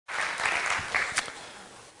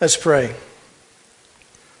Let's pray.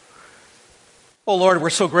 Oh Lord, we're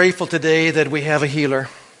so grateful today that we have a healer.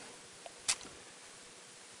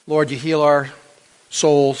 Lord, you heal our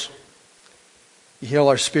souls. You heal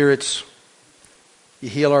our spirits. You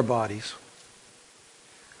heal our bodies.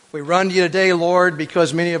 We run to you today, Lord,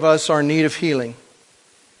 because many of us are in need of healing.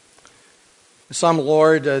 Some,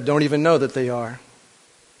 Lord, don't even know that they are.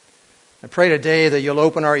 I pray today that you'll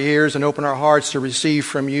open our ears and open our hearts to receive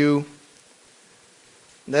from you.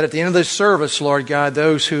 That at the end of this service, Lord God,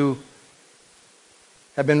 those who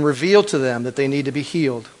have been revealed to them that they need to be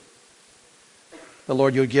healed, the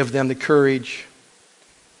Lord, you'll give them the courage,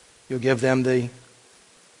 you'll give them the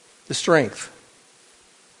strength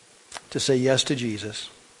to say yes to Jesus.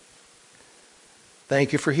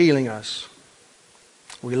 Thank you for healing us.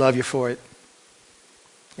 We love you for it.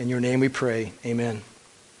 In your name we pray. Amen.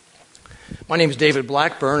 My name is David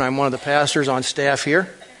Blackburn. I'm one of the pastors on staff here.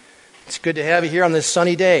 It's good to have you here on this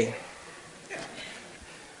sunny day.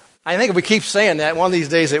 I think if we keep saying that, one of these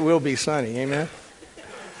days it will be sunny. Amen.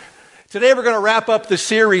 Today we're going to wrap up the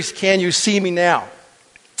series, Can You See Me Now?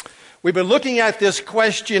 We've been looking at this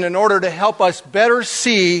question in order to help us better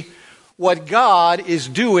see what God is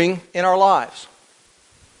doing in our lives.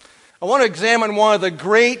 I want to examine one of the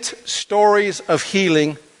great stories of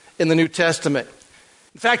healing in the New Testament.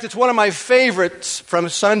 In fact, it's one of my favorites from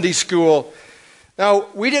Sunday school. Now,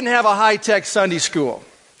 we didn't have a high-tech Sunday school.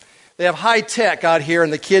 They have high-tech out here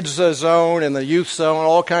in the kids' zone and the youth zone,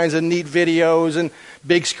 all kinds of neat videos and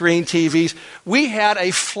big screen TVs. We had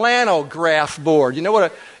a flannel graph board. You know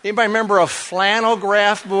what? Anybody remember a flannel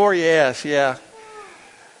graph board? Yes, yeah.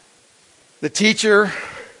 The teacher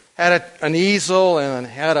had an easel and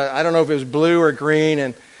had I don't know if it was blue or green,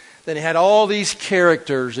 and then it had all these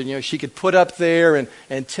characters, and she could put up there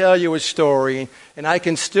and tell you a story. And I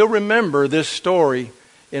can still remember this story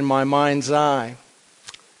in my mind's eye.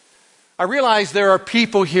 I realize there are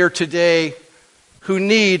people here today who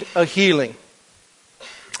need a healing.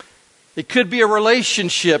 It could be a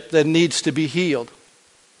relationship that needs to be healed.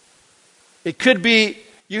 It could be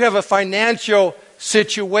you have a financial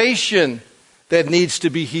situation that needs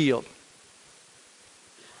to be healed.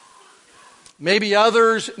 Maybe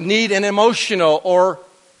others need an emotional or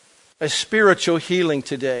a spiritual healing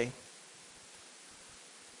today.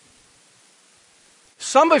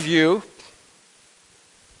 Some of you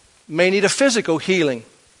may need a physical healing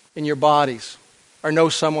in your bodies or know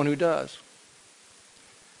someone who does.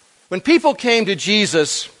 When people came to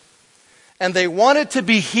Jesus and they wanted to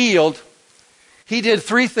be healed, he did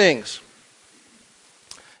three things.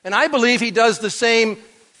 And I believe he does the same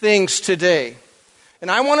things today. And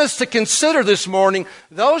I want us to consider this morning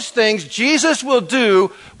those things Jesus will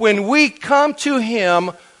do when we come to him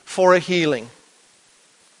for a healing.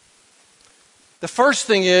 The first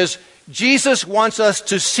thing is, Jesus wants us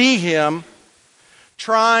to see him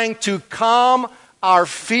trying to calm our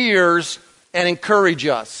fears and encourage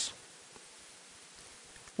us.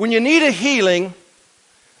 When you need a healing,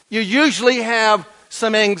 you usually have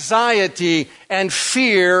some anxiety and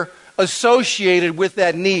fear associated with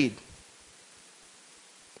that need.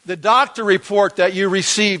 The doctor report that you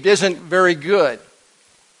received isn't very good.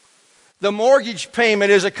 The mortgage payment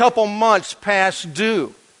is a couple months past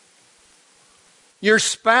due. Your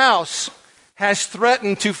spouse has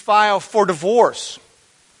threatened to file for divorce.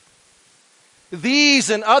 These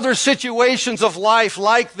and other situations of life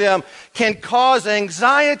like them can cause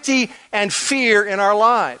anxiety and fear in our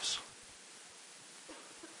lives.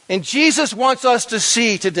 And Jesus wants us to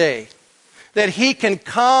see today that he can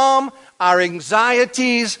calm our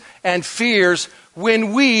anxieties and fears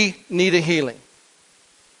when we need a healing.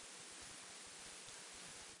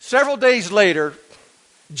 Several days later,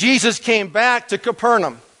 Jesus came back to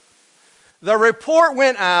Capernaum. The report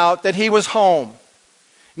went out that he was home.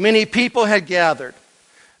 Many people had gathered.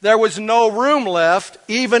 There was no room left,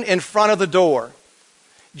 even in front of the door.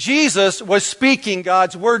 Jesus was speaking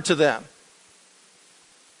God's word to them.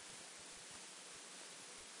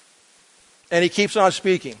 And he keeps on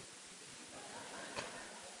speaking.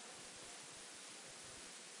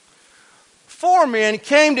 Four men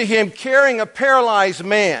came to him carrying a paralyzed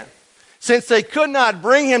man. Since they could not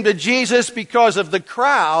bring him to Jesus because of the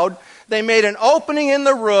crowd, they made an opening in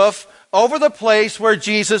the roof over the place where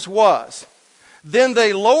Jesus was. Then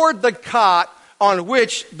they lowered the cot on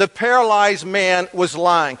which the paralyzed man was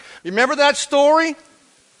lying. Remember that story?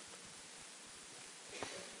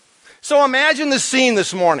 So imagine the scene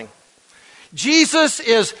this morning. Jesus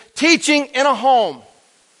is teaching in a home,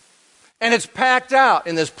 and it's packed out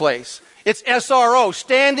in this place. It's SRO,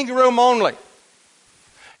 standing room only.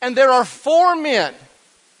 And there are four men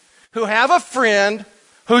who have a friend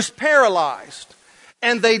who's paralyzed.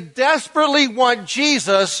 and they desperately want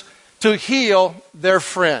Jesus to heal their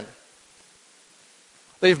friend.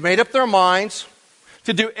 They've made up their minds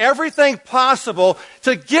to do everything possible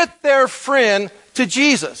to get their friend to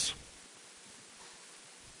Jesus.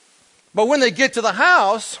 But when they get to the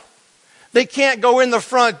house, they can't go in the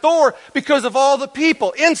front door because of all the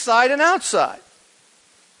people inside and outside.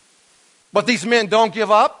 But these men don't give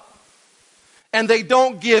up, and they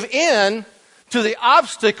don't give in to the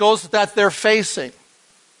obstacles that they're facing.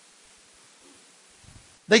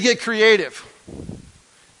 They get creative.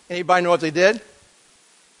 Anybody know what they did?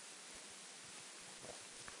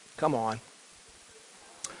 Come on.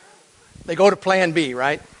 They go to plan B,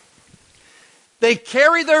 right? They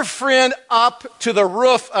carry their friend up to the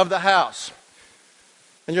roof of the house.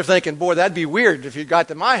 And you're thinking, boy, that'd be weird if you got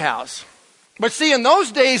to my house. But see, in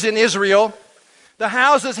those days in Israel, the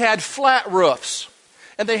houses had flat roofs.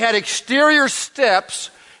 And they had exterior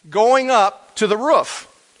steps going up to the roof.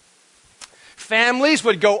 Families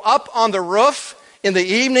would go up on the roof in the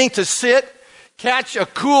evening to sit, catch a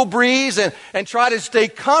cool breeze, and try to stay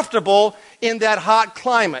comfortable in that hot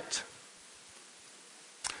climate.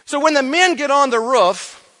 So when the men get on the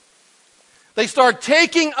roof, they start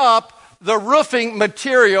taking up the roofing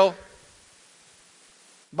material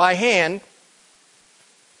by hand.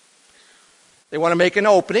 They want to make an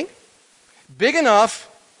opening big enough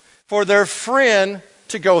for their friend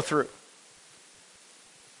to go through.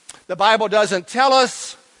 The Bible doesn't tell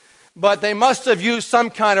us, but they must have used some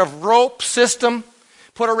kind of rope system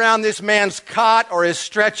put around this man's cot or his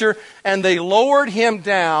stretcher, and they lowered him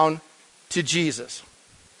down to Jesus.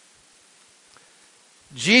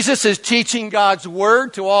 Jesus is teaching God's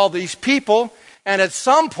word to all these people, and at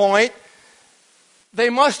some point, they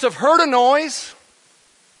must have heard a noise.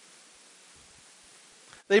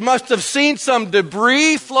 They must have seen some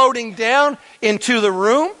debris floating down into the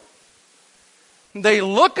room. They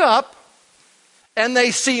look up, and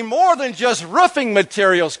they see more than just roofing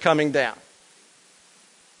materials coming down.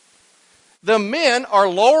 The men are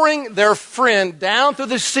lowering their friend down through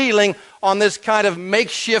the ceiling on this kind of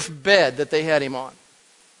makeshift bed that they had him on.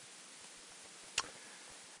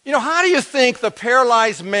 You know, how do you think the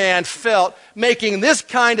paralyzed man felt making this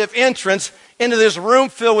kind of entrance into this room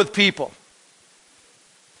filled with people?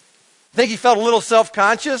 Think he felt a little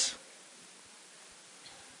self-conscious?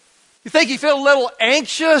 You think he felt a little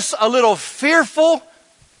anxious, a little fearful?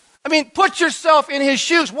 I mean, put yourself in his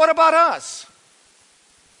shoes. What about us?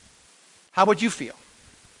 How would you feel?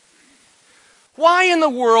 Why in the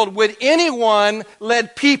world would anyone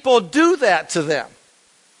let people do that to them?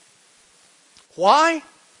 Why?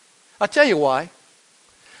 I'll tell you why.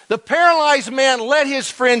 The paralyzed man let his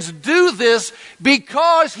friends do this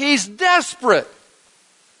because he's desperate.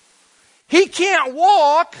 He can't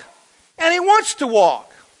walk, and he wants to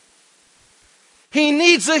walk. He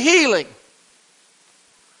needs a healing.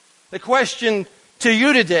 The question to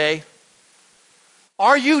you today,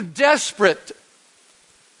 are you desperate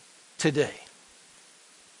today?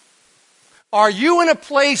 Are you in a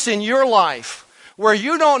place in your life where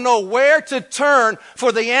you don't know where to turn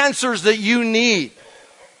for the answers that you need?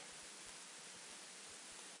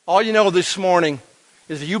 All you know this morning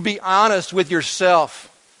is that you be honest with yourself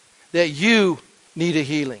that you need a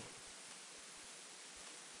healing.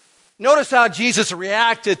 Notice how Jesus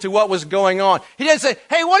reacted to what was going on. He didn't say,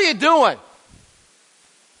 hey, what are you doing?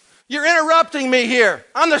 You're interrupting me here.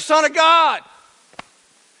 I'm the Son of God.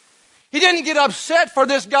 He didn't get upset for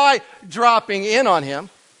this guy dropping in on him.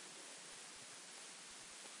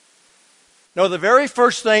 No, the very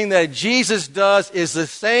first thing that Jesus does is the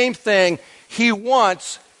same thing he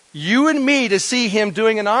wants you and me to see him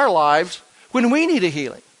doing in our lives when we need a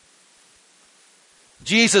healing.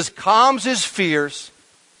 Jesus calms his fears,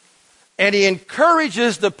 and he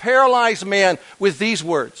encourages the paralyzed man with these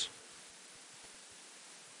words.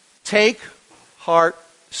 Take heart,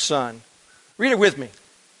 son. Read it with me.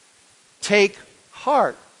 Take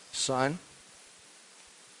heart, son.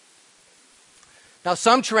 Now,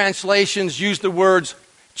 some translations use the words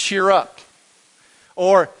cheer up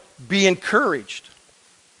or be encouraged.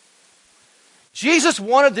 Jesus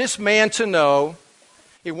wanted this man to know,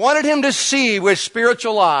 he wanted him to see with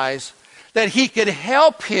spiritual eyes that he could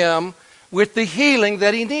help him with the healing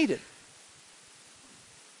that he needed.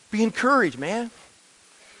 Be encouraged, man.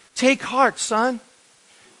 Take heart, son.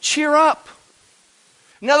 Cheer up.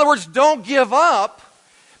 In other words, don't give up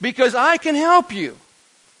because I can help you.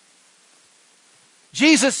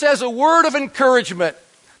 Jesus says a word of encouragement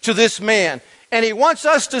to this man. And he wants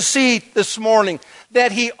us to see this morning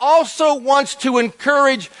that he also wants to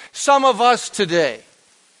encourage some of us today.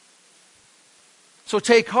 So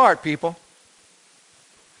take heart, people.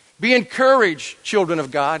 Be encouraged, children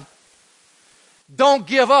of God. Don't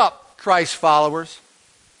give up, Christ followers.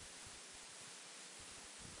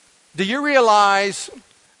 Do you realize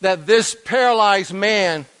that this paralyzed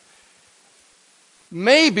man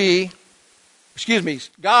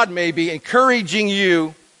God may be encouraging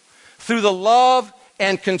you through the love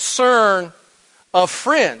and concern of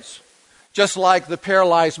friends, just like the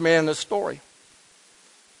paralyzed man in the story.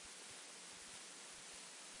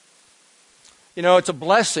 You know, it's a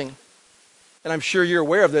blessing, and I'm sure you're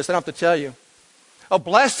aware of this, I don't have to tell you. A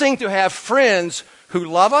blessing to have friends who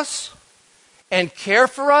love us and care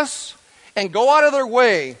for us and go out of their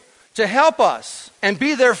way to help us and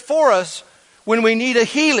be there for us when we need a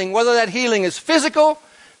healing, whether that healing is physical,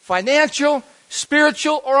 financial,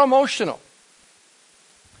 spiritual, or emotional.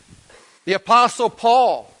 The Apostle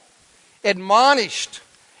Paul admonished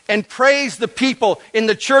and praised the people in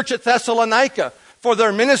the church at Thessalonica for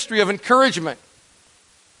their ministry of encouragement.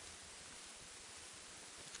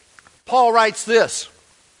 Paul writes this,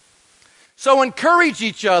 "So encourage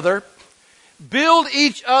each other, build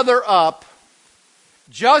each other up,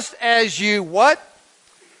 just as you," what?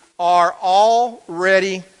 "Are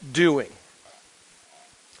already doing."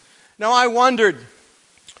 Now I wondered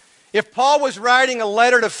if Paul was writing a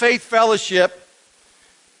letter to Faith Fellowship,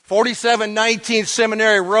 4719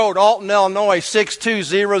 Seminary Road, Alton, Illinois,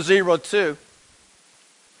 62002,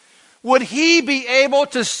 would he be able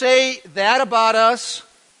to say that about us?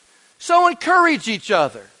 So encourage each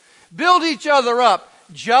other, build each other up,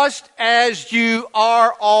 just as you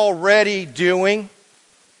are already doing.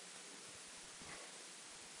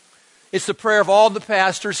 It's the prayer of all the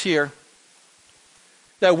pastors here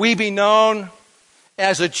that we be known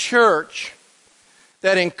as a church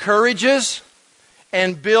that encourages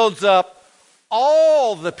and builds up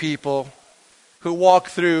all the people who walk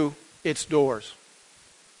through its doors.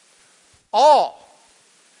 All,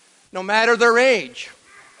 no matter their age.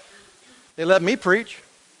 They let me preach.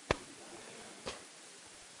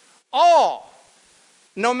 All,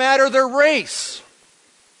 no matter their race.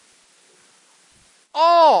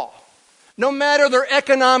 All, no matter their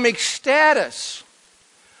economic status.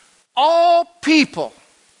 All people.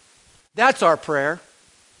 That's our prayer.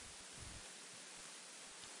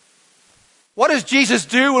 What does Jesus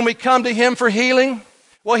do when we come to Him for healing?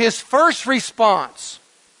 Well, His first response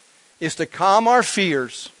is to calm our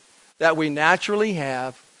fears that we naturally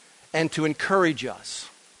have and to encourage us.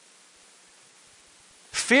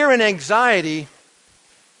 Fear and anxiety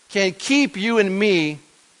can keep you and me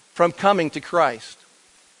from coming to Christ.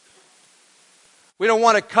 We don't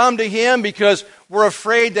want to come to Him because we're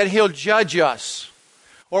afraid that He'll judge us,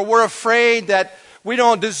 or we're afraid that we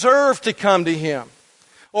don't deserve to come to Him,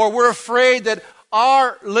 or we're afraid that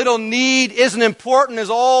our little need isn't important as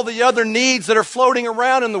all the other needs that are floating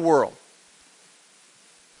around in the world.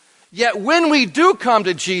 Yet when we do come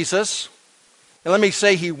to Jesus, and let me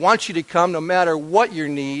say He wants you to come no matter what your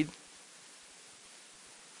need,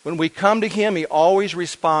 when we come to Him, He always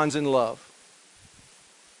responds in love.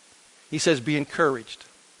 He says, be encouraged.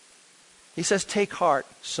 He says, take heart,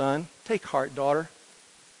 son. Take heart, daughter.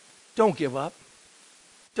 Don't give up.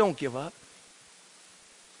 Don't give up.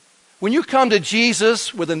 When you come to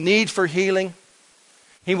Jesus with a need for healing,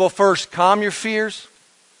 He will first calm your fears.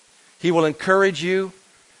 He will encourage you.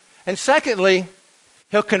 And secondly,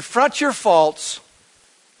 He'll confront your faults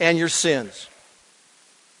and your sins.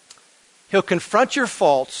 He'll confront your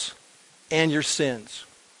faults and your sins.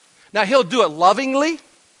 Now, He'll do it lovingly,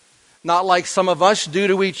 not like some of us do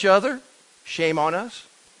to each other. Shame on us.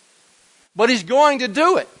 But He's going to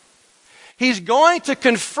do it. He's going to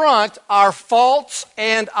confront our faults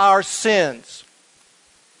and our sins.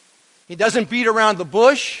 He doesn't beat around the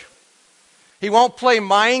bush. He won't play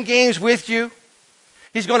mind games with you.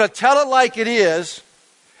 He's going to tell it like it is,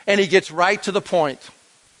 and He gets right to the point.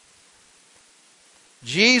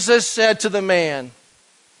 Jesus said to the man,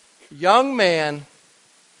 young man,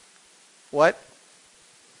 what?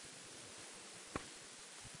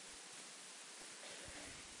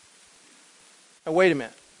 Now, wait a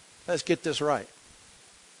minute. Let's get this right.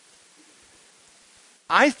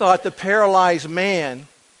 I thought the paralyzed man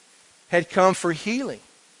had come for healing.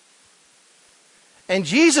 And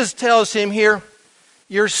Jesus tells him here,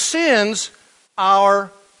 your sins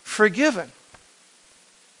are forgiven.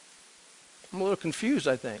 I'm a little confused,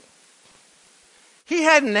 I think. He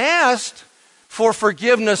hadn't asked for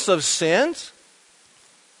forgiveness of sins.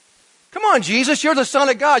 Come on, Jesus, you're the Son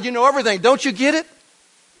of God. You know everything. Don't you get it?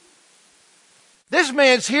 This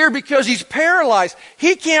man's here because he's paralyzed.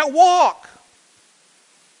 He can't walk.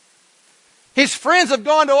 His friends have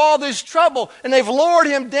gone to all this trouble, and they've lowered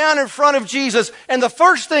him down in front of Jesus. And the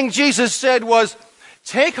first thing Jesus said was,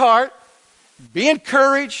 Take heart, be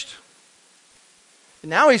encouraged. And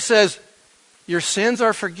now he says, your sins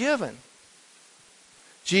are forgiven.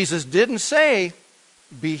 Jesus didn't say,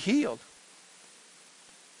 be healed.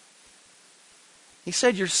 He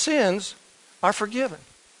said, your sins are forgiven.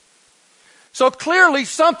 So clearly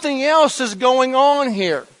something else is going on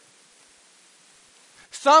here.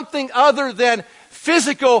 Something other than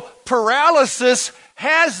physical paralysis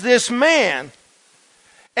has this man.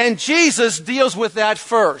 And Jesus deals with that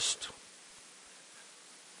first.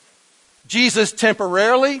 Jesus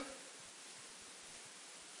temporarily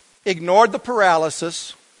ignored the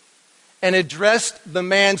paralysis and addressed the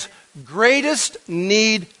man's greatest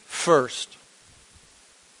need first.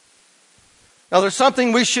 Now, there's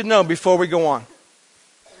something we should know before we go on.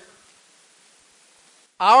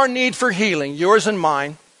 Our need for healing, yours and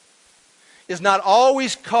mine, is not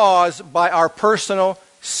always caused by our personal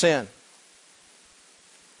sin.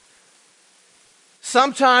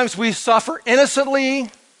 Sometimes we suffer innocently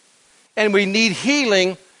and we need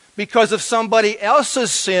healing because of somebody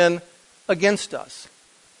else's sin against us.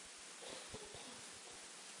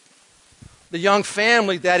 The young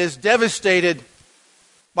family that is devastated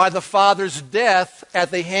by the father's death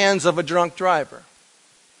at the hands of a drunk driver.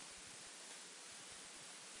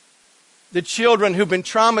 The children who've been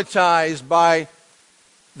traumatized by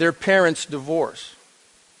their parents' divorce.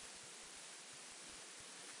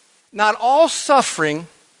 Not all suffering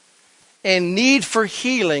and need for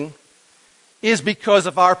healing is because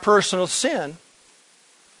of our personal sin,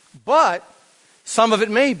 but some of it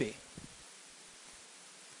may be.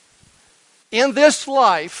 In this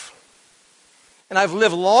life, and I've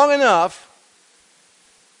lived long enough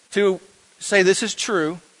to say this is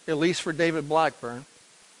true, at least for David Blackburn,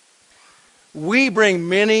 we bring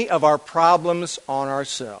many of our problems on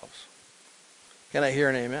ourselves. Can I hear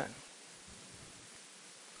an amen?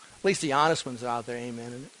 At least the honest ones out there, amen.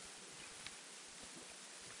 Isn't it?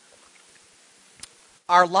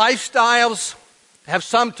 Our lifestyles have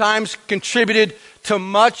sometimes contributed to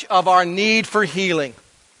much of our need for healing.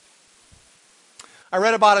 I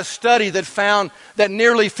read about a study that found that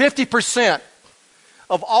nearly 50%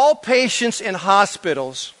 of all patients in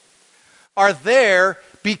hospitals are there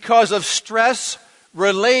because of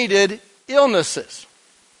stress-related illnesses.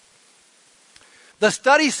 The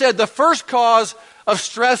study said the first cause of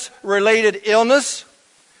stress-related illness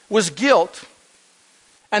was guilt,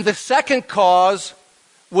 and the second cause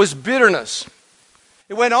was bitterness.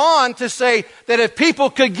 It went on to say that if people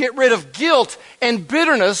could get rid of guilt and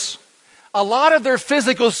bitterness, a lot of their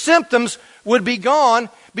physical symptoms would be gone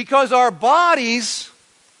because our bodies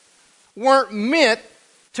weren't meant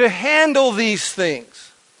to handle these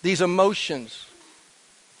things, these emotions.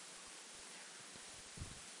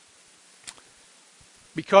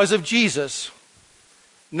 Because of Jesus,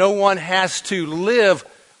 no one has to live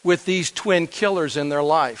with these twin killers in their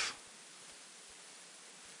life.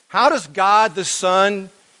 How does God the Son,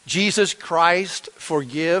 Jesus Christ,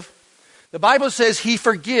 forgive? The Bible says He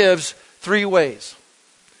forgives 3 ways.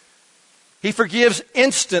 He forgives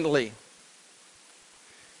instantly.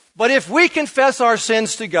 But if we confess our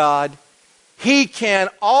sins to God, He can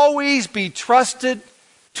always be trusted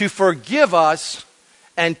to forgive us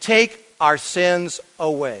and take our sins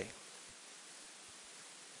away.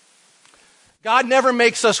 God never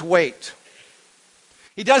makes us wait.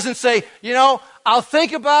 He doesn't say, I'll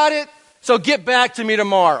think about it, so get back to me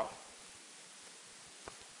tomorrow.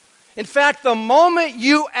 In fact, the moment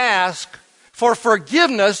you ask for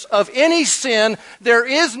forgiveness of any sin, there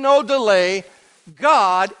is no delay.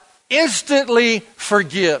 God instantly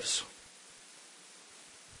forgives.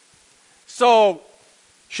 So,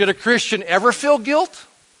 should a Christian ever feel guilt?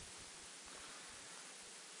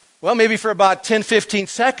 Well, maybe for about 10, 15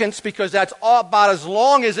 seconds, because that's about as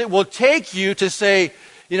long as it will take you to say,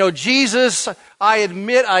 Jesus, I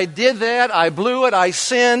admit I did that, I blew it, I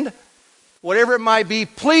sinned, whatever it might be.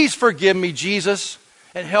 Please forgive me, Jesus,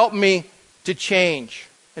 and help me to change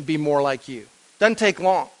and be more like you. Doesn't take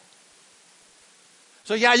long.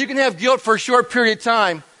 So yeah, you can have guilt for a short period of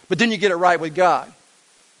time, but then you get it right with God.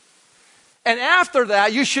 And after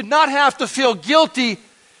that, you should not have to feel guilty,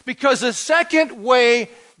 because the second way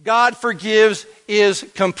God forgives is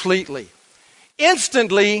completely.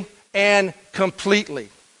 Instantly and completely.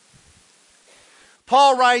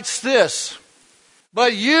 Paul writes this,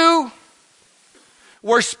 but you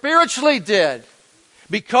were spiritually dead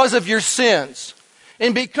because of your sins,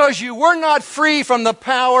 and because you were not free from the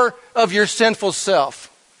power of your sinful self.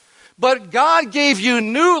 But God gave you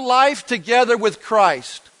new life together with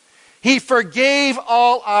Christ. He forgave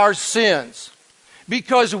all our sins.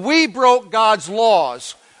 Because we broke God's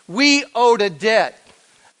laws, we owed a debt.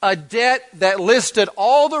 a debt that listed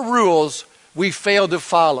all the rules we failed to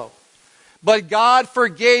follow. But God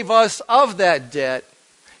forgave us of that debt.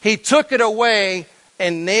 He took it away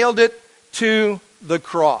and nailed it to the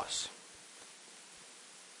cross.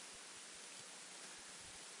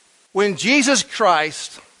 When Jesus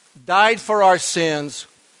Christ died for our sins,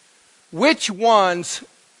 which ones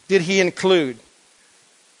did he include?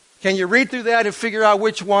 Can you read through that and figure out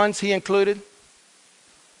which ones he included?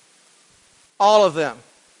 All of them.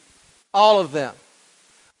 All of them.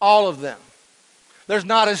 All of them. There's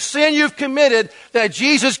not a sin you've committed that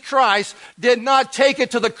Jesus Christ did not take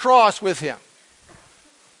it to the cross with him.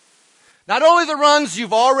 Not only the ones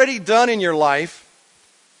you've already done in your life,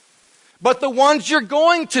 but the ones you're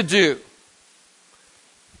going to do.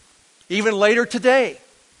 Even later today.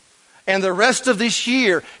 And the rest of this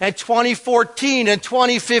year, and 2014 and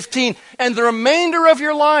 2015, and the remainder of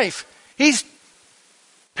your life. He's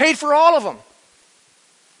paid for all of them.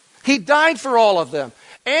 He died for all of them.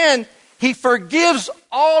 And he forgives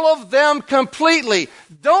all of them completely.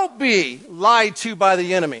 Don't be lied to by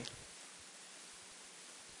the enemy.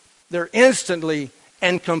 They're instantly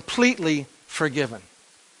and completely forgiven.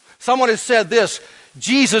 Someone has said this: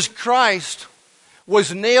 Jesus Christ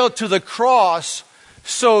was nailed to the cross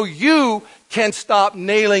so you can stop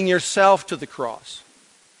nailing yourself to the cross.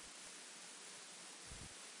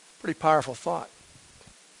 Pretty powerful thought.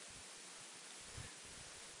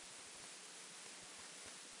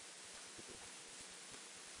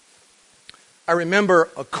 I remember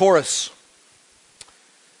a chorus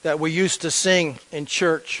that we used to sing in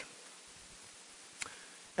church.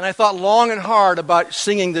 And I thought long and hard about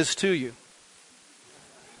singing this to you.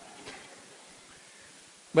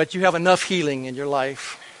 But you have enough healing in your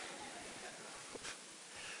life.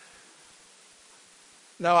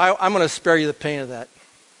 No, I'm going to spare you the pain of that.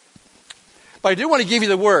 But I do want to give you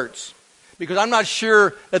the words, because I'm not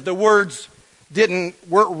sure that the words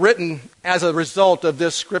weren't written as a result of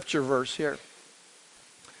this scripture verse here.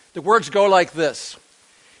 The words go like this: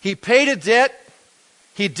 He paid a debt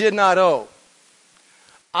he did not owe.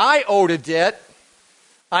 I owed a debt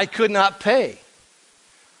I could not pay.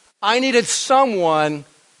 I needed someone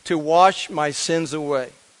to wash my sins away.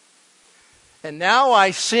 And now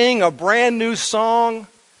I sing a brand new song,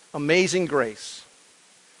 Amazing Grace.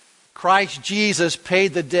 Christ Jesus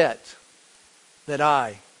paid the debt that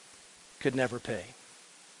I could never pay.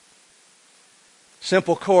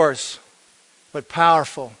 Simple chorus, but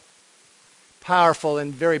powerful. Powerful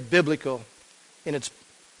and very biblical in its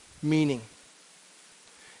meaning.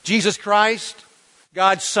 Jesus Christ,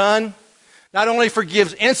 God's Son, not only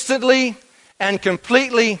forgives instantly and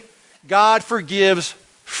completely, God forgives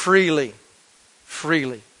freely.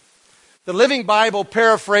 Freely. The Living Bible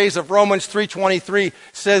paraphrase of Romans 3:23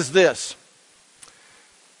 says this: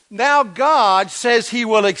 Now God says he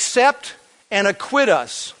will accept and acquit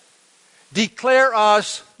us, declare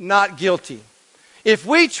us not guilty, if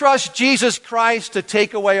we trust Jesus Christ to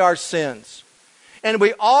take away our sins. And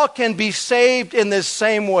we all can be saved in this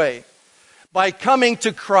same way, by coming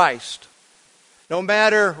to Christ. No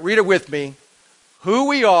matter, read it with me, who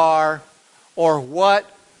we are or what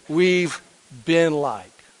we've been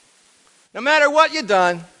like. No matter what you've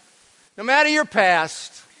done, no matter your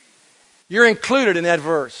past, you're included in that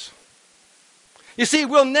verse. You see,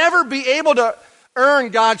 we'll never be able to earn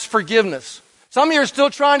God's forgiveness. Some of you are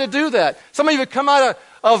still trying to do that. Some of you have come out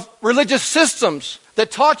of religious systems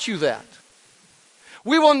that taught you that.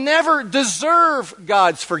 We will never deserve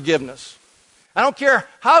God's forgiveness. I don't care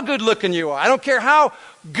how good looking you are. I don't care how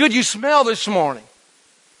good you smell this morning.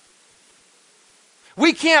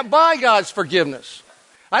 We can't buy God's forgiveness.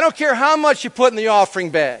 I don't care how much you put in the offering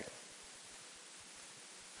bag.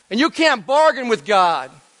 And you can't bargain with God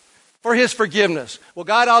for his forgiveness. Well,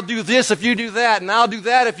 God, I'll do this if you do that, and I'll do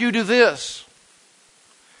that if you do this.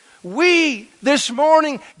 We, this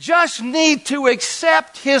morning, just need to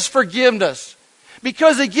accept his forgiveness,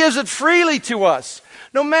 because he gives it freely to us,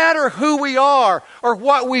 no matter who we are or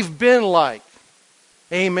what we've been like.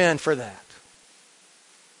 Amen for that.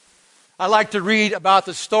 I like to read about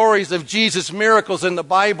the stories of Jesus' miracles in the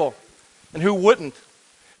Bible. And who wouldn't?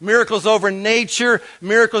 Miracles over nature,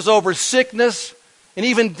 miracles over sickness, and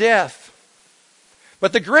even death.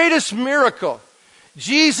 But the greatest miracle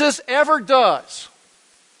Jesus ever does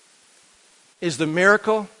is the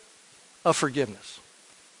miracle of forgiveness.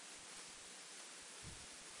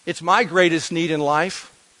 It's my greatest need in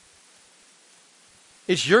life.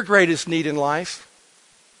 It's your greatest need in life.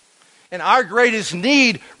 And our greatest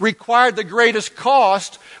need required the greatest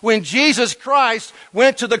cost when Jesus Christ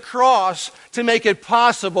went to the cross to make it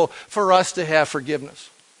possible for us to have forgiveness.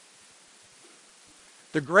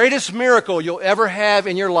 The greatest miracle you'll ever have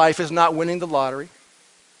in your life is not winning the lottery.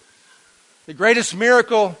 The greatest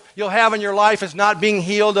miracle you'll have in your life is not being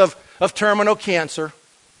healed of terminal cancer.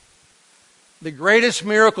 The greatest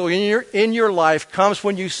miracle in your life comes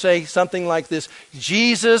when you say something like this: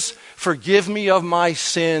 Jesus, forgive me of my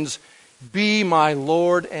sins. Be my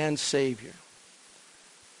Lord and Savior.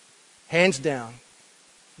 Hands down,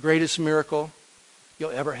 greatest miracle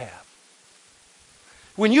you'll ever have.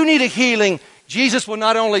 When you need a healing, Jesus will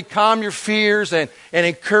not only calm your fears and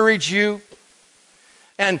encourage you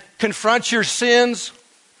and confront your sins,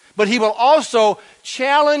 but He will also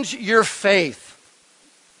challenge your faith.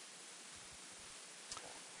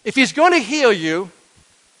 If He's going to heal you,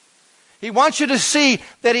 He wants you to see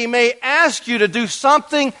that He may ask you to do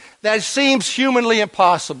something that seems humanly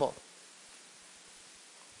impossible.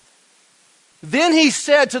 Then He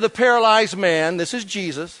said to the paralyzed man, this is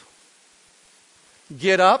Jesus,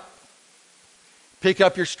 get up, pick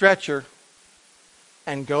up your stretcher,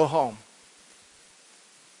 and go home.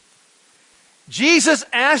 Jesus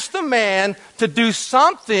asked the man to do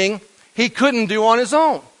something he couldn't do on his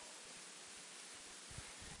own.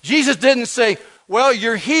 Jesus didn't say, well,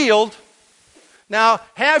 you're healed. Now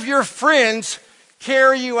have your friends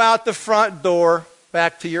carry you out the front door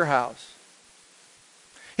back to your house.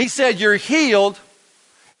 He said, you're healed.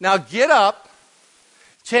 Now get up,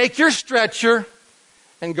 take your stretcher,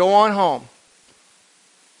 and go on home.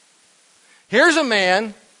 Here's a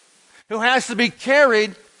man who has to be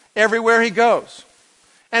carried everywhere he goes.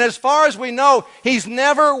 And as far as we know, he's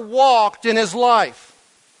never walked in his life.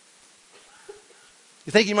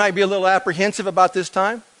 You think he might be a little apprehensive about this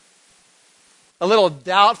time? A little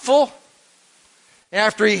doubtful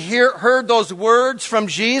after he heard those words from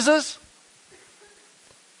Jesus?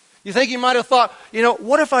 You think he might have thought,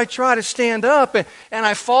 what if I try to stand up and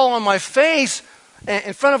I fall on my face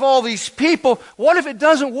in front of all these people? What if it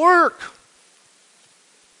doesn't work?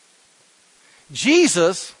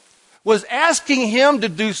 Jesus was asking him to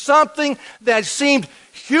do something that seemed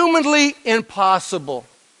humanly impossible,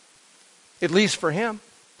 at least for him.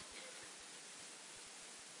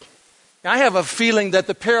 I have a feeling that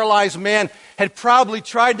the paralyzed man had probably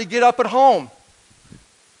tried to get up at home.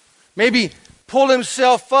 Maybe pull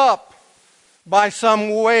himself up by some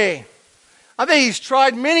way. I think he's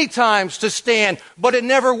tried many times to stand, but it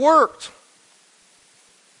never worked.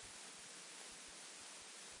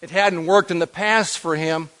 It hadn't worked in the past for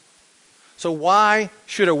him, so why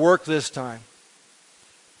should it work this time?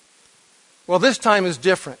 Well, this time is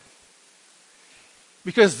different.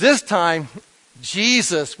 Because this time,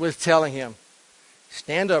 Jesus was telling him,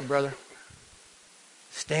 stand up, brother.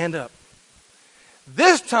 Stand up.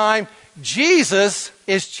 This time, Jesus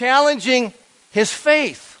is challenging his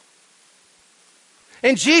faith.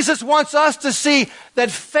 And Jesus wants us to see that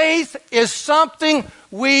faith is something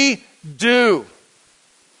we do.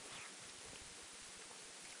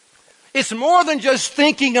 It's more than just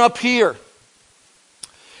thinking up here.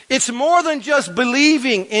 It's more than just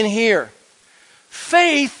believing in here.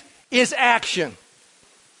 Faith is action.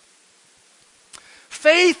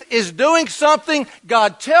 Faith is doing something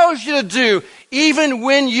God tells you to do, even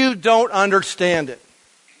when you don't understand it.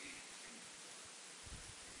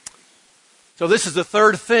 So this is the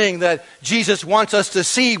third thing that Jesus wants us to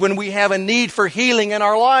see when we have a need for healing in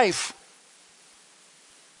our life.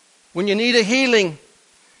 When you need a healing,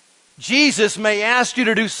 Jesus may ask you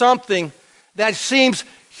to do something that seems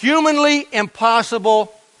humanly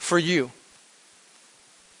impossible for you.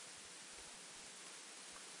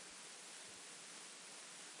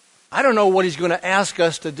 I don't know what He's going to ask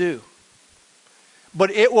us to do, but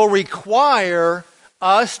it will require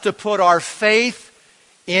us to put our faith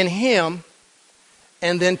in Him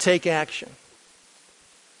and then take action.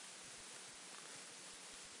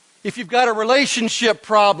 If you've got a relationship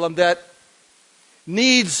problem that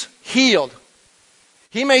needs healed,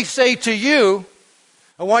 He may say to you,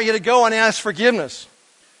 I want you to go and ask forgiveness.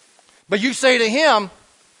 But you say to Him,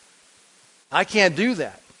 I can't do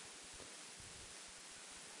that.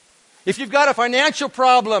 If you've got a financial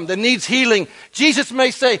problem that needs healing, Jesus may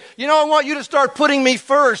say, I want you to start putting me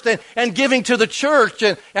first and giving to the church.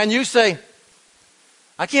 And you say,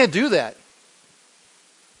 I can't do that.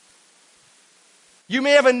 You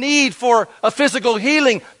may have a need for a physical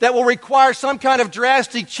healing that will require some kind of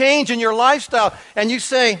drastic change in your lifestyle. And you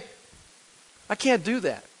say, I can't do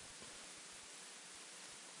that.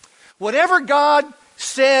 Whatever God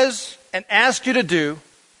says and asks you to do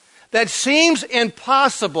that seems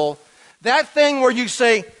impossible, that thing where you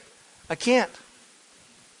say, I can't.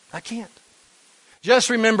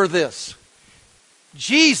 Just remember this.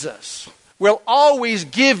 Jesus will always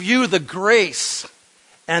give you the grace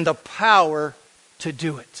and the power to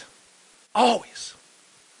do it. Always.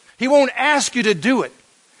 He won't ask you to do it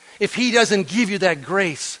if He doesn't give you that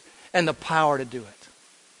grace and the power to do it.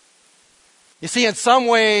 You see, in some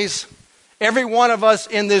ways, every one of us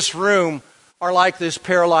in this room are like this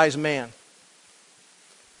paralyzed man.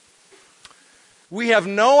 We have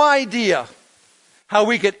no idea how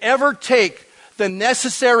we could ever take the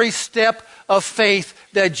necessary step of faith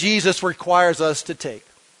that Jesus requires us to take.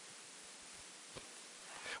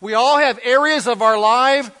 We all have areas of our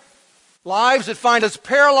lives that find us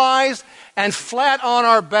paralyzed and flat on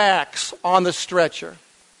our backs on the stretcher.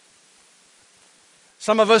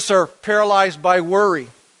 Some of us are paralyzed by worry.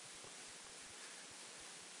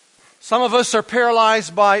 Some of us are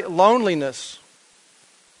paralyzed by loneliness.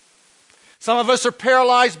 Some of us are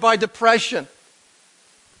paralyzed by depression.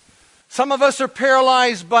 Some of us are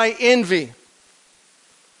paralyzed by envy.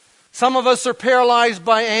 Some of us are paralyzed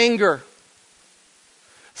by anger.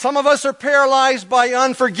 Some of us are paralyzed by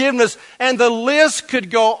unforgiveness. And the list could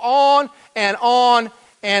go on and on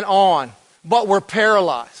and on. But we're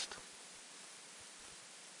paralyzed.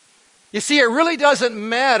 You see, it really doesn't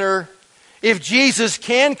matter if Jesus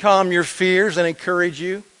can calm your fears and encourage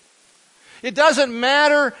you. It doesn't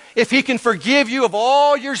matter if He can forgive you of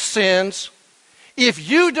all your sins if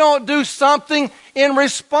you don't do something in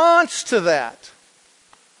response to that.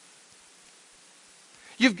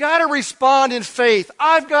 You've got to respond in faith.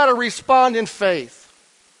 I've got to respond in faith.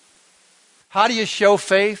 How do you show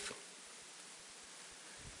faith?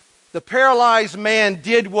 The paralyzed man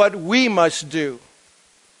did what we must do.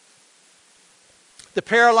 The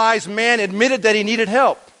paralyzed man admitted that he needed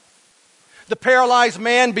help. The paralyzed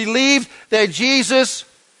man believed that Jesus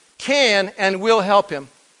can and will help him.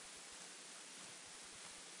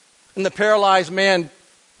 And the paralyzed man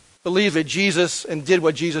believed that Jesus and did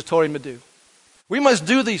what Jesus told him to do. We must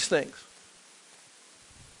do these things.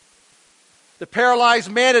 The paralyzed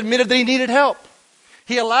man admitted that he needed help.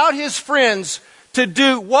 He allowed his friends to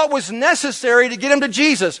do what was necessary to get him to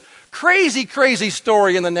Jesus. Crazy, crazy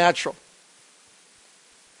story in the natural.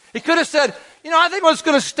 He could have said, I think I'm just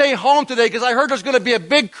going to stay home today because I heard there's going to be a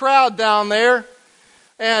big crowd down there.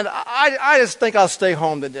 And I just think I'll stay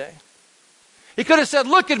home today. He could have said,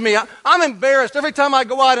 look at me. I'm embarrassed. Every time I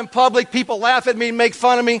go out in public, people laugh at me and make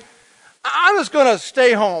fun of me. I'm just going to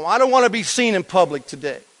stay home. I don't want to be seen in public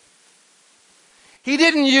today. He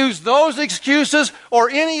didn't use those excuses or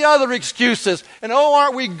any other excuses. And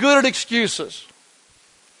aren't we good at excuses?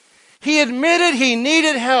 He admitted he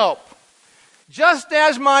needed help. Just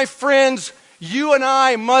as, my friends, you and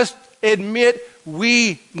I must admit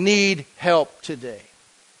we need help today.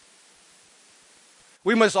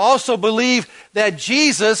 We must also believe that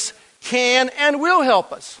Jesus can and will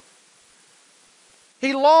help us.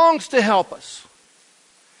 He longs to help us.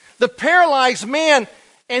 The paralyzed man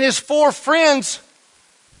and his 4 friends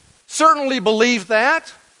certainly believed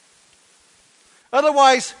that.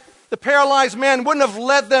 Otherwise, the paralyzed man wouldn't have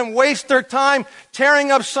let them waste their time tearing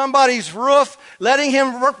up somebody's roof, letting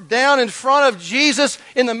him down in front of Jesus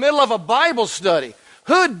in the middle of a Bible study.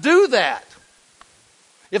 Who'd do that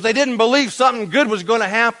if they didn't believe something good was going to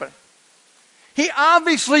happen? He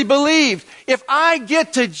obviously believed, if I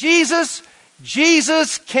get to Jesus,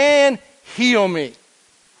 Jesus can heal me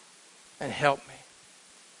and help me.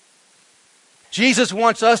 Jesus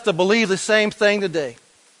wants us to believe the same thing today.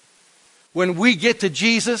 When we get to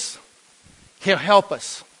Jesus, He'll help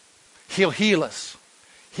us. He'll heal us.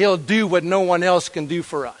 He'll do what no one else can do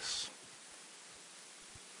for us.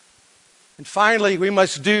 And finally, we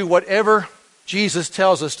must do whatever Jesus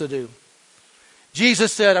tells us to do.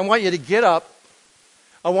 Jesus said, I want you to get up.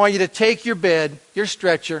 I want you to take your bed, your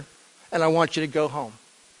stretcher, and I want you to go home.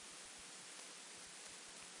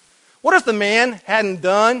 What if the man hadn't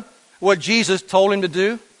done what Jesus told him to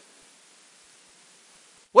do?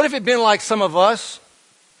 What if it had been like some of us?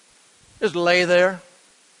 Just lay there.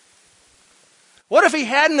 What if he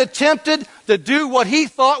hadn't attempted to do what he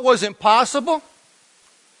thought was impossible?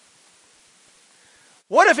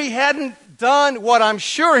 What if he hadn't done what I'm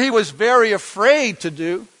sure he was very afraid to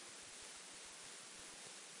do?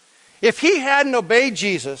 If he hadn't obeyed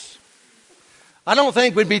Jesus, I don't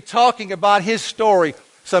think we'd be talking about his story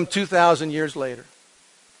some 2,000 years later.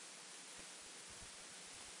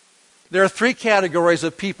 There are 3 categories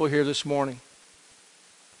of people here this morning.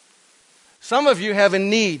 Some of you have a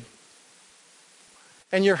need,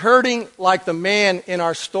 and you're hurting like the man in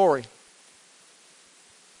our story.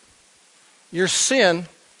 Your sin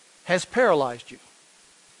has paralyzed you.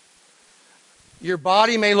 Your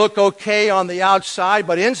body may look okay on the outside,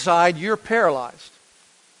 but inside you're paralyzed.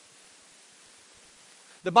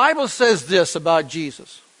 The Bible says this about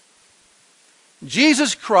Jesus.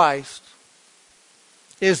 Jesus Christ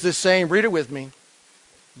is the same, read it with me,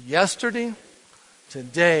 yesterday,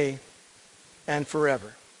 today, and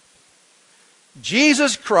forever.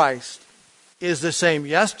 Jesus Christ is the same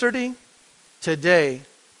yesterday, today,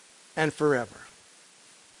 and forever.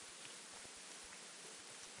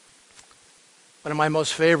 One of my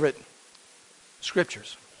most favorite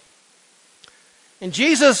scriptures. And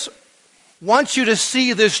Jesus wants you to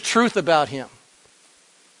see this truth about Him.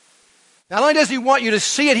 Not only does He want you to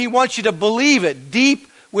see it, He wants you to believe it deep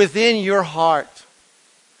within your heart.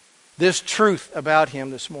 This truth about Him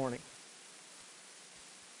this morning.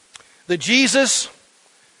 The Jesus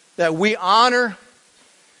that we honor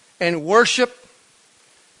and worship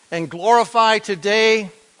and glorify today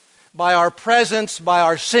by our presence, by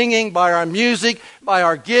our singing, by our music, by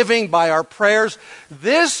our giving, by our prayers.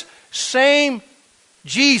 This same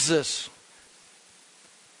Jesus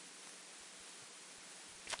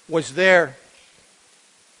was there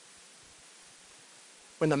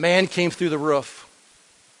when the man came through the roof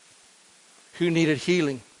who needed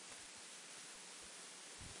healing,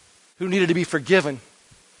 who needed to be forgiven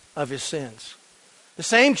of his sins. The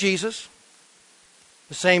same Jesus.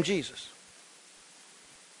 The same Jesus.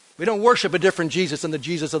 We don't worship a different Jesus than the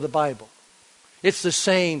Jesus of the Bible. It's the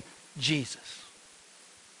same Jesus.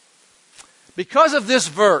 Because of this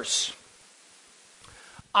verse,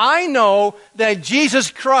 I know that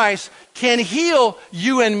Jesus Christ can heal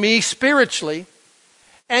you and me spiritually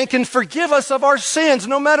and can forgive us of our sins,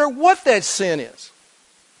 no matter what that sin is.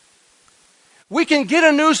 We can get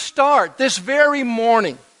a new start this very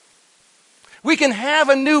morning. We can have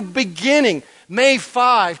a new beginning, May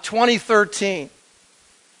 5, 2013.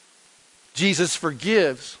 Jesus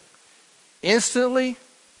forgives instantly,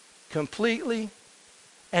 completely,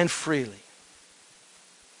 and freely.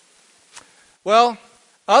 Well,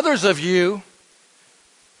 others of you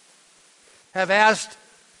have asked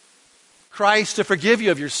Christ to forgive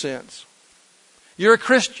you of your sins. You're a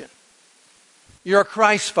Christian. You're a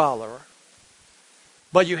Christ follower.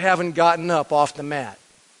 But you haven't gotten up off the mat,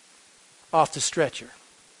 off the stretcher.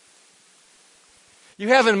 You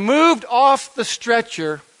haven't moved off the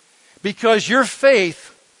stretcher because your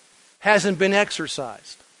faith hasn't been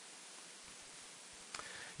exercised.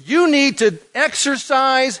 You need to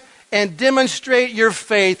exercise and demonstrate your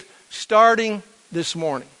faith starting this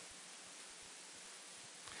morning.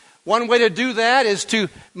 One way to do that is to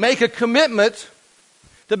make a commitment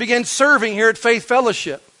to begin serving here at Faith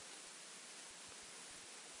Fellowship.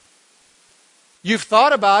 You've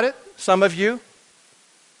thought about it, some of you.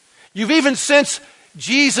 You've even sensed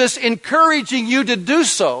Jesus encouraging you to do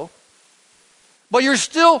so, but you're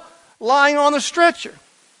still lying on the stretcher.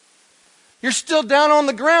 You're still down on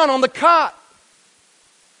the ground, on the cot.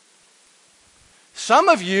 Some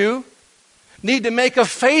of you need to make a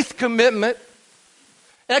faith commitment,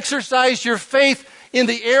 exercise your faith in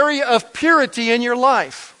the area of purity in your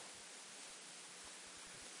life.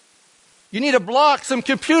 You need to block some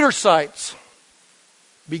computer sites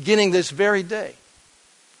beginning this very day.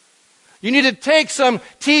 You need to take some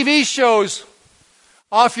TV shows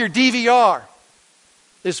off your DVR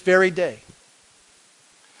this very day.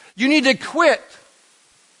 You need to quit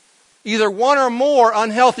either one or more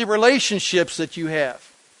unhealthy relationships that you have.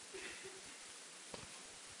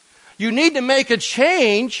 You need to make a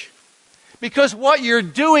change because what you're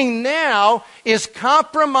doing now is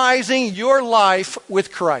compromising your life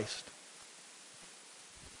with Christ.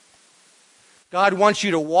 God wants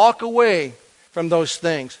you to walk away from those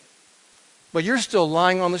things, but you're still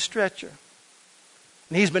lying on the stretcher.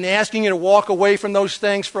 And He's been asking you to walk away from those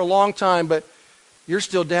things for a long time, but you're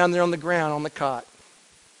still down there on the ground, on the cot.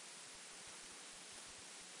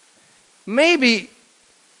 Maybe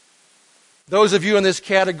those of you in this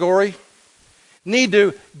category need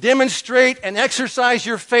to demonstrate and exercise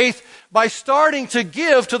your faith by starting to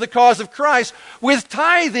give to the cause of Christ with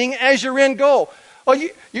tithing as your end goal. Oh,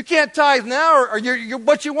 you can't tithe now,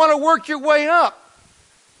 but you want to work your way up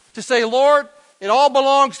to say, Lord, it all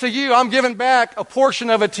belongs to you. I'm giving back a portion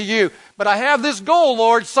of it to you. But I have this goal,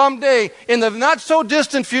 Lord, someday in the not so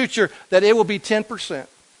distant future that it will be 10%.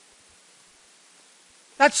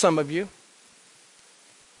 That's some of you.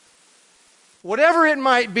 Whatever it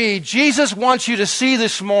might be, Jesus wants you to see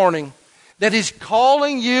this morning that He's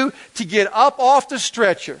calling you to get up off the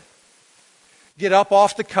stretcher, get up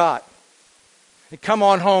off the cot, and come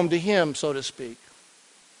on home to Him, so to speak.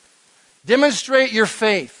 Demonstrate your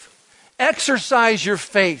faith. Exercise your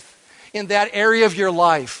faith in that area of your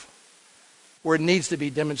life where it needs to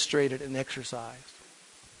be demonstrated and exercised.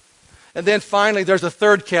 And then finally, there's a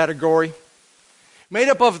third category made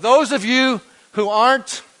up of those of you who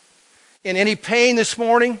aren't in any pain this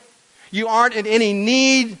morning. You aren't in any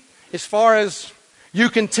need as far as You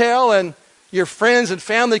can tell, and your friends and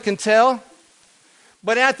family can tell.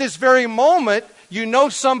 But at this very moment, you know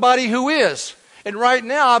somebody who is. And right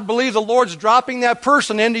now, I believe the Lord's dropping that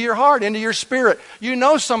person into your heart, into your spirit. You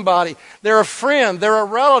know somebody. They're a friend. They're a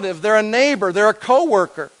relative. They're a neighbor. They're a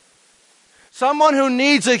coworker. Someone who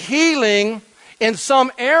needs a healing in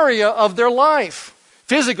some area of their life.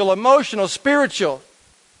 Physical, emotional, spiritual.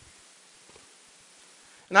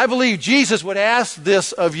 And I believe Jesus would ask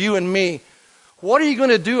this of you and me. What are you going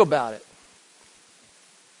to do about it?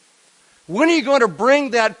 When are you going to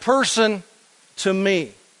bring that person to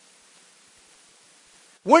me?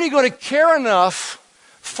 When are you going to care enough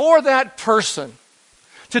for that person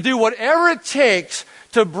to do whatever it takes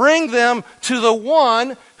to bring them to the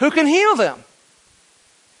one who can heal them?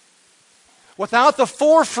 Without the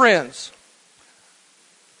 4 friends,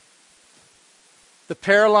 the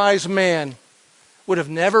paralyzed man would have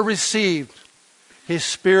never received his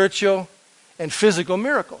spiritual and physical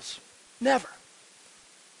miracles. Never.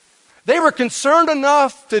 They were concerned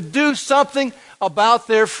enough to do something about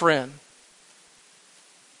their friend.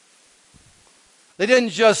 They didn't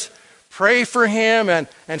just pray for him and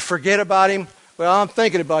forget about him. Well, I'm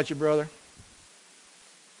thinking about you, brother.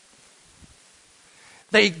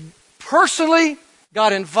 They personally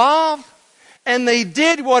got involved, and they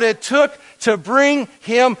did what it took to bring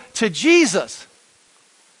him to Jesus.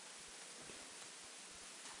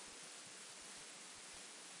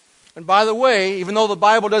 And by the way, even though the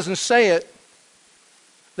Bible doesn't say it,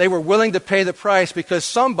 they were willing to pay the price because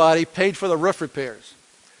somebody paid for the roof repairs.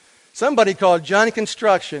 Somebody called Johnny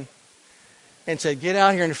Construction and said, get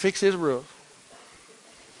out here and fix his roof.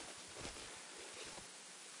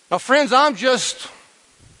 Now, friends, I'm just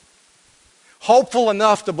hopeful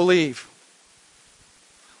enough to believe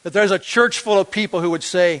that there's a church full of people who would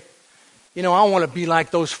say, you know, I want to be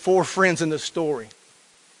like those 4 friends in the story.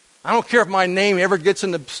 I don't care if my name ever gets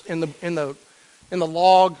in the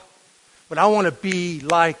log, but I want to be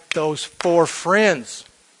like those 4 friends.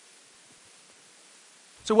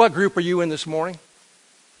 So what group are you in this morning?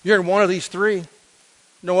 You're in one of these 3.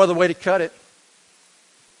 No other way to cut it.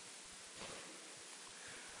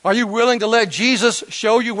 Are you willing to let Jesus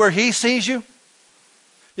show you where He sees you?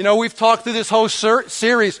 You know, we've talked through this whole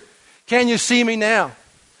series, can you see me now?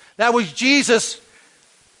 That was Jesus'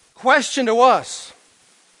 question to us.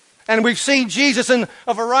 And we've seen Jesus in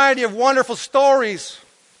a variety of wonderful stories.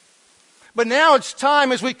 But now it's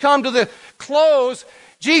time, as we come to the close,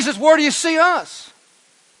 Jesus, where do you see us?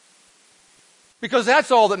 Because that's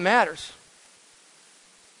all that matters.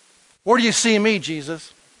 Where do you see me,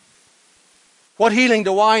 Jesus? What healing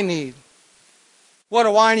do I need? What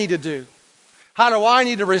do I need to do? How do I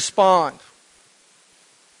need to respond?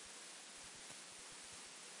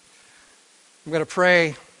 I'm going to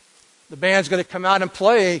pray. The band's going to come out and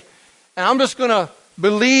play. And I'm just going to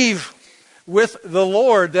believe with the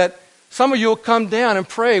Lord that some of you will come down and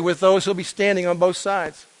pray with those who will be standing on both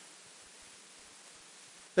sides.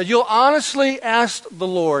 That you'll honestly ask the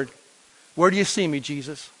Lord, where do you see me,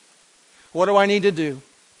 Jesus? What do I need to do?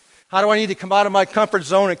 How do I need to come out of my comfort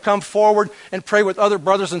zone and come forward and pray with other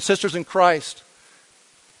brothers and sisters in Christ?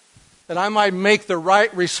 That I might make the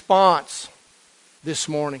right response this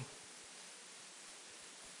morning.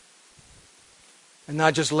 And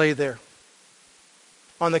not just lay there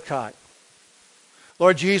on the cot.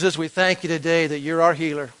 Lord Jesus, we thank you today that you're our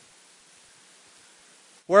healer.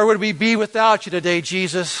 Where would we be without you today,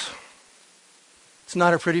 Jesus? It's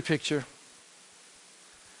not a pretty picture.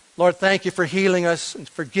 Lord, thank you for healing us and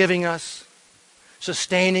forgiving us,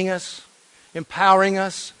 sustaining us, empowering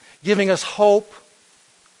us, giving us hope.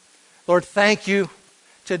 Lord, thank you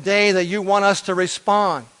today that you want us to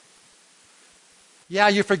respond. Yeah,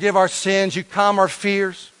 you forgive our sins, you calm our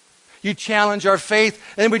fears, you challenge our faith,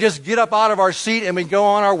 and then we just get up out of our seat and we go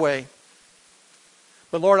on our way.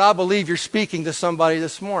 But Lord, I believe you're speaking to somebody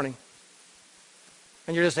this morning.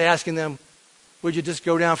 And you're just asking them, would you just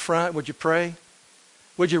go down front? Would you pray?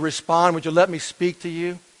 Would you respond? Would you let me speak to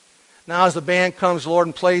you? Now as the band comes, Lord,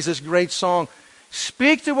 and plays this great song,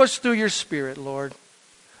 speak to us through your Spirit, Lord.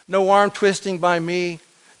 No arm twisting by me.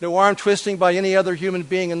 No arm twisting by any other human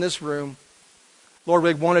being in this room. Lord,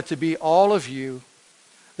 we want it to be all of you,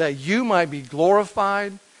 that you might be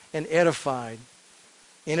glorified and edified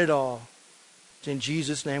in it all. In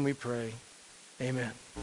Jesus' name we pray. Amen.